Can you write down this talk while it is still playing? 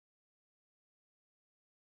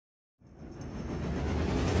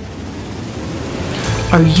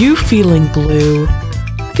Are you feeling blue?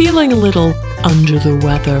 Feeling a little under the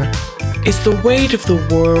weather? Is the weight of the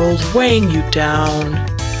world weighing you down?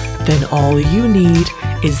 Then all you need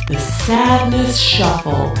is the Sadness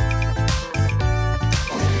Shuffle.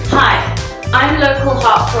 Hi, I'm local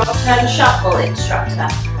heartthrob turned shuffle instructor,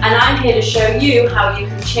 and I'm here to show you how you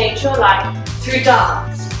can change your life through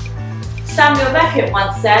dance. Samuel Beckett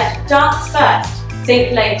once said, "Dance first,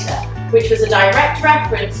 think later," which was a direct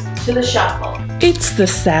reference to the shuffle. It's the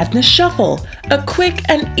Sadness Shuffle, a quick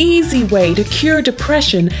and easy way to cure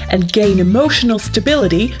depression and gain emotional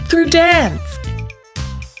stability through dance.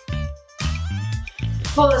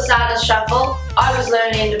 For the Sadness Shuffle, I was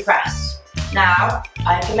lonely and depressed. Now,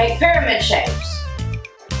 I can make pyramid shapes.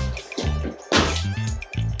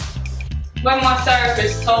 When my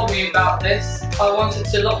therapist told me about this, I wanted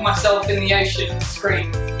to lock myself in the ocean and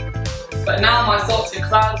scream. But now my thoughts are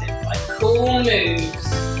clouded by cool moves.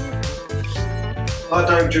 I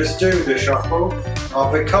don't just do the shuffle, I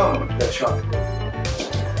become the shuffle.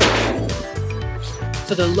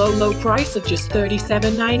 For the low price of just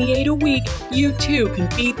 $37.98 a week, you too can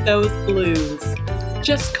beat those blues.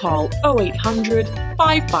 Just call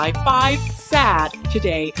 0800-555-SAD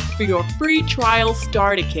today for your free trial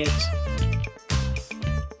starter kit.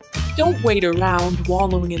 Don't wait around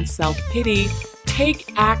wallowing in self-pity.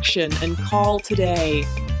 Take action and call today.